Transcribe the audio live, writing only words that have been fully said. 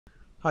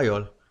Hi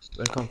all,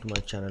 welcome to my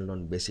channel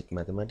on basic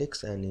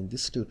mathematics, and in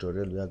this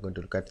tutorial we are going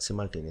to look at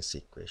simultaneous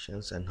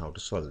equations and how to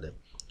solve them.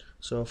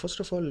 So first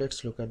of all,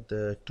 let's look at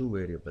the two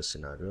variable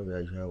scenario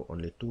where you have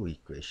only two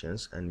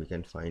equations and we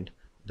can find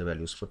the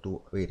values for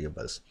two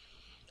variables.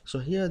 So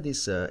here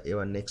this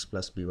a1x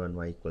plus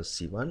b1y equals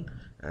c1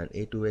 and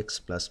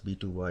a2x plus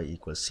b2y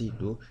equals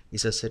c2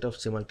 is a set of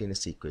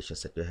simultaneous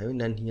equations that we are having,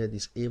 and here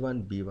this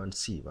a1 b1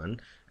 c1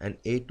 and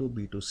a2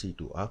 b2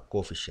 c2 are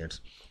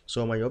coefficients.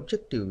 So my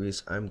objective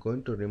is I'm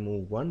going to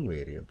remove one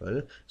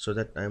variable so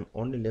that I'm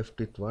only left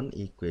with one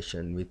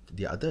equation with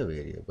the other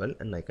variable,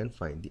 and I can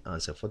find the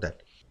answer for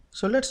that.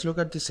 So let's look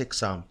at this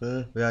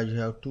example where you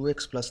have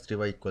 2x plus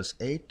 3y equals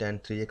 8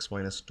 and 3x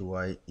minus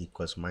 2y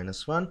equals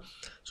minus 1.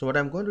 So what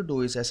I'm going to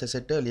do is, as I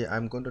said earlier,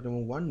 I'm going to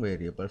remove one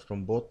variable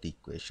from both the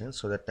equations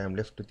so that I'm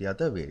left with the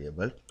other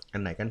variable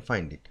and I can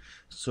find it.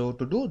 So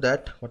to do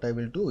that, what I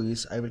will do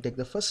is I will take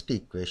the first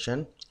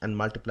equation and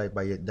multiply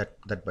by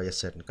that by a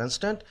certain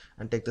constant,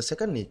 and take the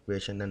second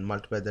equation and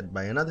multiply that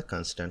by another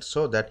constant,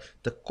 so that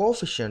the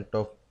coefficient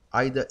of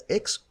either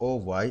x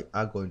or y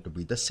are going to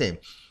be the same.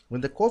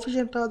 When the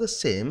coefficients are the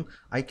same,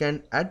 I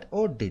can add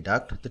or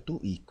deduct the two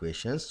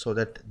equations so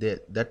that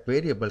that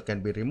variable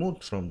can be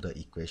removed from the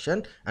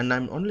equation and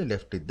I'm only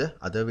left with the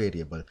other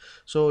variable.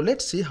 So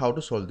let's see how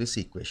to solve this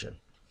equation.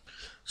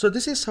 So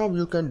this is how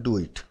you can do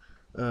it.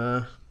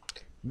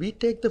 We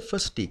take the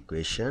first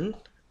equation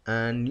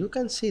and you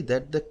can see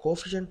that the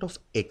coefficient of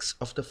x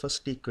of the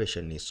first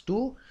equation is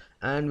 2,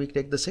 and we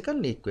take the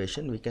second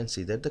equation, we can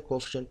see that the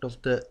coefficient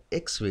of the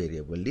x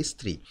variable is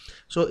 3.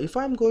 So if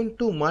I'm going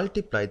to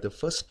multiply the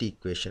first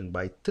equation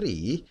by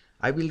 3,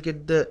 I will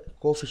get the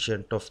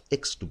coefficient of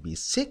x to be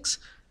 6,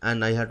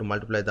 and I have to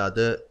multiply the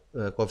other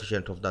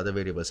coefficient of the other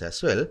variables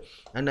as well,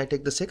 and I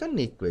take the second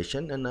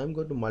equation and I'm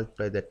going to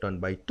multiply that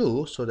one by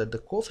 2 so that the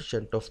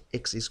coefficient of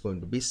x is going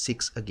to be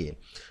 6 again.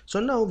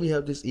 So now we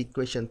have this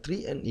equation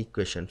 3 and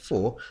equation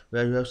 4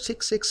 where you have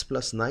 6x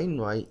plus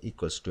 9y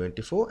equals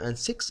 24 and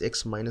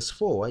 6x minus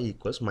 4y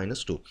equals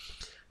minus 2.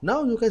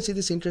 Now you can see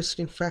this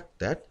interesting fact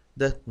that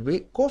the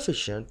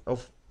coefficient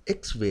of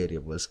x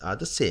variables are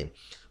the same.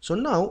 So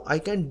now I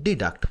can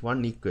deduct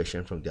one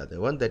equation from the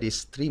other one, that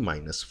is 3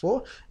 minus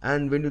 4,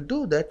 and when you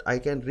do that I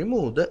can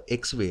remove the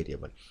x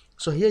variable.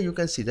 So here you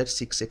can see that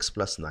 6x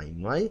plus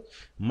 9y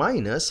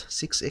minus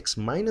 6x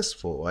minus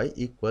 4y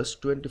equals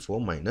 24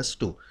 minus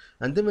 2,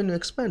 and then when you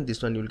expand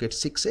this one you will get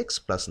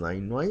 6x plus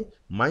 9y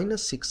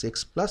minus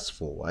 6x plus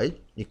 4y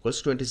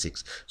equals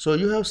 26. So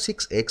you have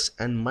 6x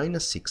and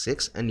minus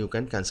 6x and you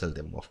can cancel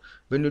them off.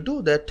 When you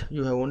do that,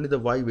 you have only the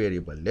y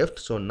variable left,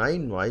 so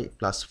 9y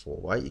plus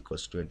 4y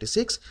equals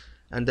 26,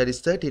 and that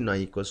is 13y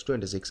equals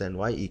 26, and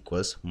y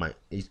equals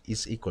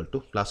is equal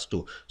to plus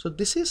 2. So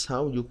this is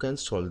how you can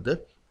solve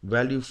the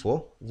value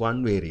for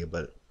one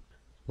variable.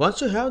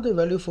 Once you have the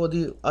value for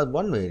the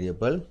one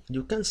variable,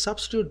 you can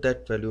substitute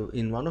that value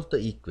in one of the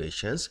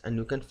equations and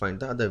you can find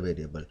the other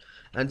variable,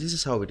 and this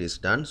is how it is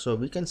done. So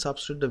we can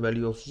substitute the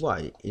value of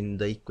y in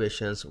the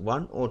equations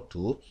 1 or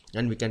 2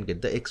 and we can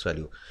get the x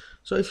value.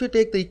 So if you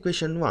take the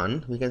equation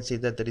 1, we can see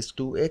that there is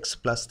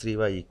 2x plus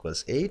 3y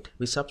equals 8.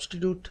 We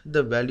substitute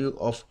the value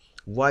of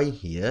y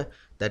here,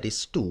 that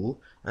is 2,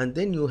 and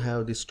then you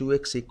have this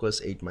 2x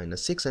equals 8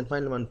 minus 6, and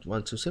finally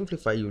once you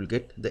simplify you will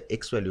get the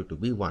x value to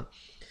be 1.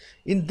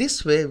 In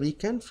this way we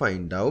can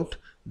find out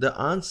the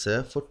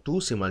answer for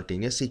two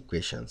simultaneous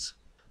equations.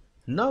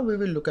 Now we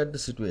will look at the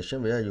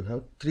situation where you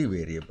have three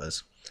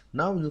variables.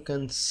 Now you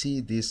can see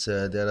this,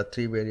 there are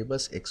three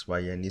variables x, y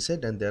and z,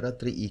 and there are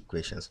three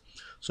equations.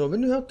 So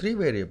when you have three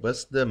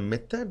variables, the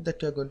method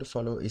that you are going to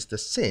follow is the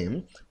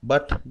same,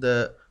 but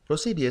the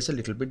procedure is a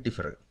little bit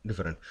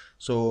different.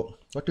 So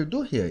what you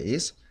do here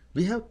is,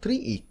 we have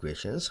three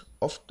equations.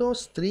 Of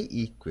those three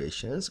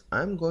equations,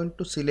 I am going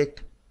to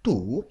select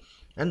 2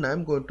 and I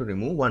am going to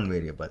remove one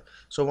variable.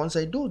 So once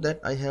I do that,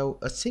 I have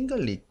a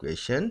single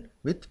equation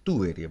with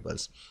two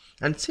variables.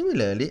 And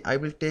similarly, I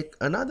will take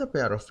another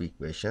pair of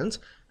equations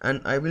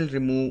and I will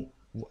remove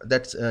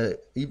that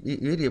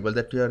variable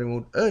that we have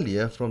removed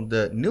earlier from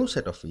the new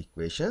set of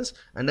equations,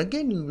 and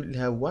again you will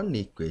have one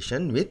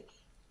equation with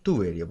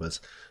two variables.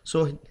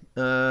 So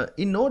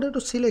in order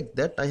to select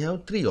that, I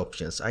have three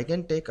options. I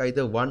can take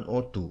either 1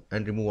 or 2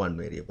 and remove one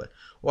variable,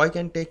 or I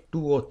can take 2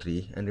 or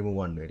 3 and remove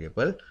one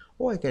variable,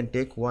 or I can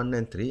take 1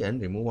 and 3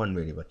 and remove one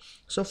variable.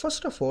 So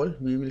first of all,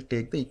 we will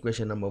take the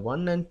equation number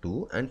 1 and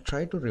 2 and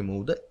try to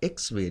remove the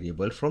x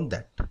variable from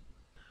that.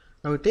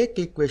 Now we take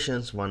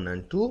equations 1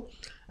 and 2,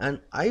 and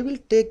I will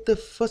take the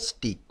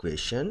first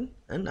equation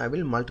and I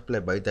will multiply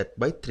by that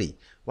by 3.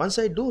 Once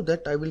I do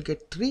that, I will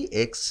get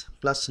 3x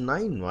plus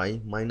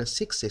 9y minus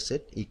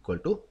 6z equal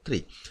to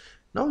 3.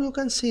 Now you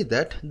can see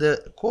that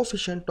the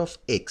coefficient of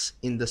x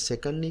in the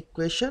second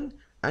equation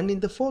and in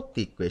the fourth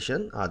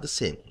equation are the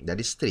same, that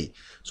is 3.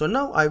 So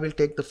now I will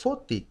take the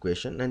fourth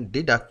equation and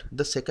deduct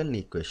the second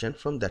equation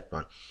from that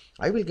one.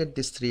 I will get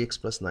this 3x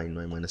plus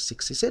 9y minus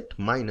 6z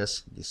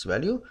minus this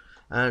value,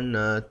 and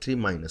 3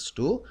 minus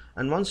 2,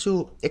 and once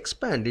you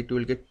expand it, you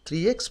will get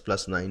 3x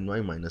plus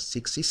 9y minus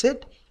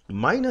 6z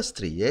minus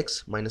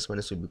 3x, minus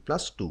minus will be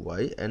plus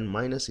 2y, and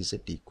minus z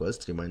equals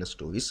 3 minus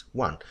 2 is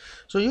 1.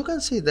 So you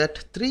can see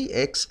that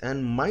 3x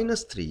and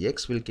minus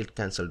 3x will get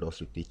cancelled off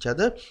with each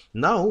other.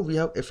 Now we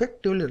have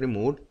effectively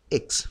removed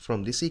x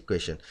from this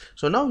equation.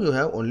 So now you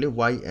have only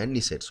y and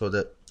z. So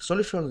the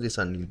solution of this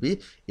one will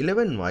be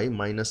 11y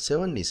minus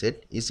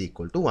 7z is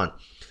equal to 1.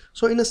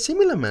 So in a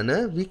similar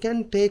manner, we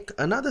can take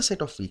another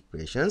set of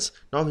equations.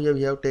 Now here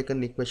we have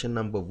taken equation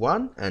number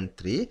 1 and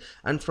 3,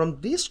 and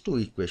from these two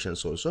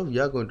equations also we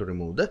are going to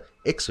remove the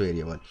x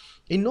variable.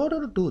 In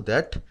order to do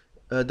that,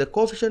 the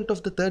coefficient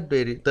of the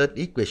third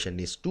equation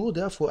is 2,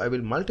 therefore I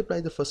will multiply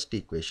the first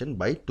equation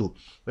by 2.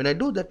 When I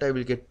do that, I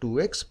will get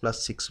 2x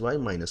plus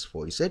 6y minus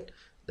 4z,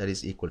 that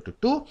is equal to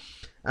 2,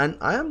 and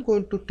I am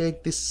going to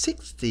take this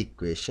sixth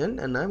equation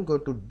and I am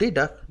going to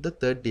deduct the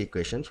third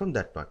equation from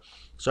that one.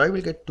 So I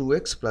will get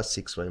 2x plus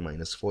 6y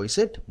minus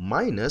 4z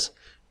minus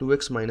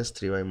 2x minus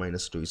 3y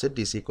minus 2z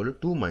is equal to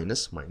 2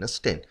 minus minus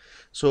 10.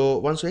 So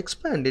once you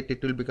expand it,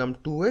 it will become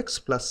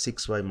 2x plus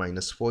 6y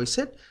minus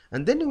 4z,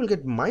 and then you will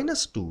get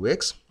minus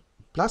 2x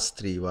plus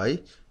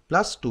 3y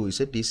plus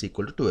 2z is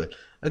equal to 12.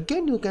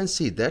 Again you can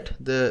see that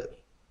the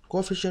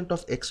coefficient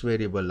of x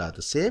variable are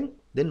the same,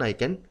 then I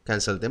can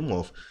cancel them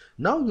off.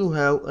 Now you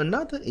have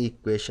another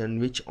equation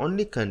which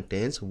only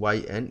contains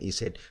y and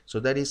z. So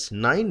that is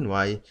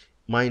 9y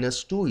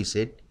minus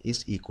 2z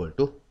is equal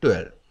to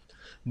 12.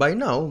 By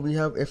now we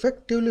have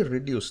effectively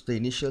reduced the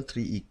initial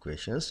three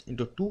equations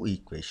into two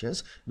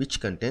equations which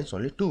contains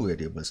only two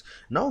variables.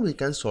 Now we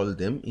can solve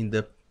them in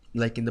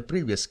the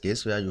previous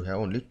case where you have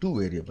only two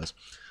variables.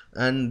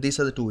 And these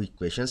are the two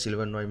equations.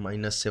 11y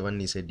minus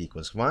 7z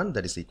equals 1,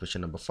 that is equation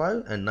number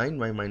 5, and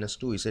 9y minus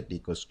 2z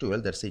equals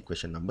 12, that's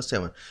equation number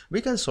 7. We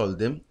can solve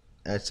them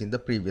as in the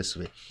previous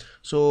way.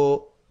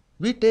 So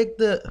we take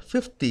the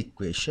fifth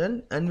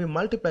equation and we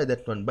multiply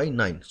that one by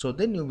 9. So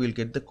then you will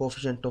get the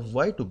coefficient of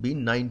y to be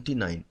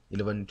 99.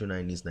 11 into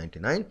 9 is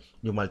 99.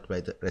 You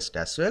multiply the rest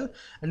as well.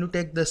 And you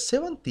take the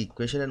seventh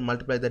equation and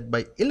multiply that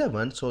by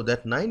 11. So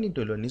that 9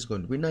 into 11 is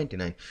going to be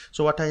 99.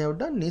 So what I have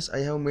done is I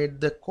have made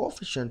the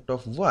coefficient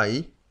of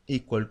y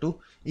equal to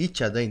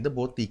each other in the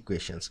both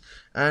equations,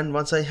 and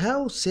once I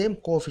have same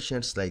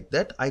coefficients like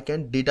that, I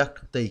can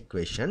deduct the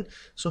equation.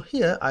 So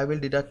here I will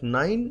deduct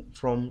 8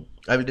 from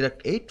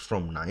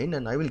 9,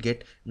 and I will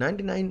get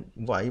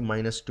 99y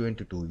minus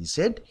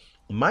 22z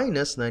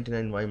minus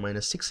 99y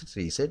minus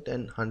 63z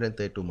and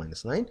 132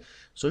 minus 9.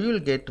 So you will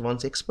get,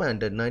 once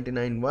expanded,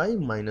 99y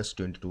minus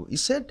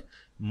 22z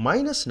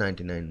minus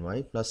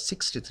 99y plus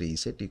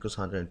 63z equals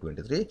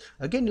 123.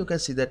 Again you can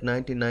see that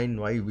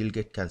 99y will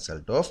get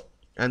cancelled off,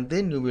 and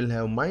then you will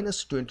have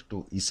minus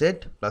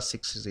 22z plus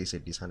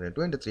 63z is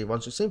 123.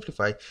 Once you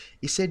simplify,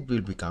 z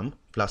will become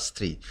plus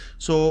 3.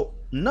 So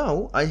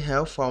now I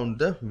have found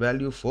the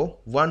value for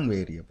one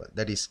variable,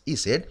 that is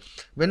z.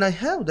 When I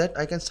have that,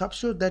 I can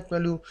substitute that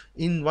value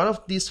in one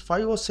of these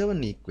 5 or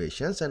 7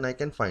 equations and I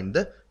can find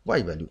the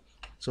y value.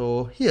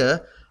 So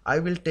here I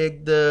will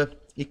take the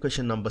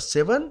equation number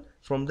 7.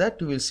 From that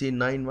you will see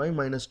 9y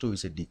minus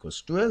 2z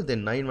equals 12,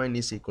 then 9y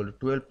is equal to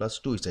 12 plus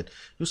 2z.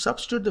 You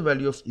substitute the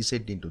value of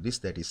z into this,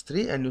 that is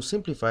 3, and you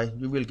simplify,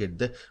 you will get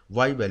the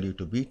y value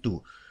to be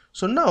 2.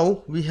 So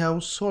now we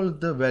have solved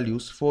the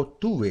values for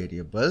two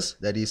variables,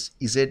 that is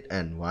z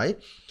and y.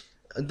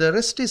 The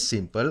rest is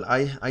simple.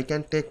 I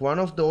can take one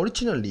of the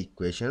original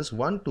equations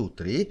 1, 2,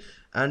 3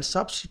 and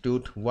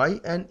substitute y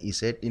and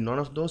z in one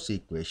of those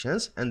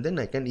equations, and then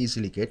I can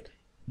easily get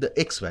the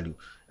x value.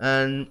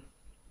 And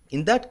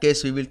in that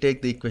case we will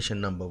take the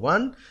equation number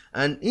 1,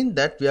 and in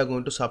that we are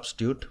going to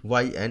substitute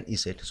y and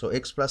z. So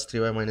x plus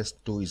 3y minus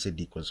 2z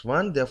equals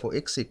 1, therefore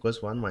x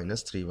equals 1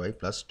 minus 3y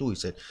plus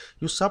 2z.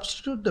 You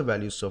substitute the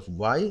values of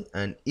y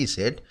and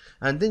z,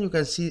 and then you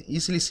can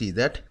easily see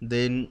that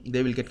then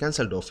they will get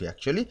cancelled off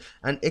actually,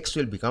 and x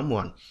will become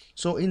 1.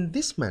 So in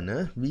this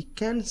manner we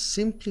can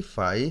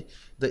simplify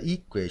the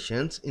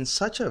equations in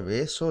such a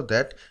way so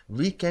that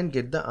we can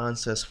get the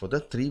answers for the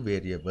three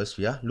variables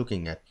we are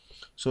looking at.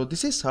 So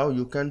this is how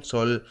you can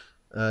solve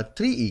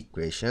three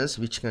equations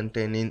which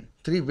contain in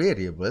three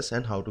variables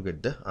and how to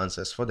get the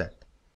answers for that.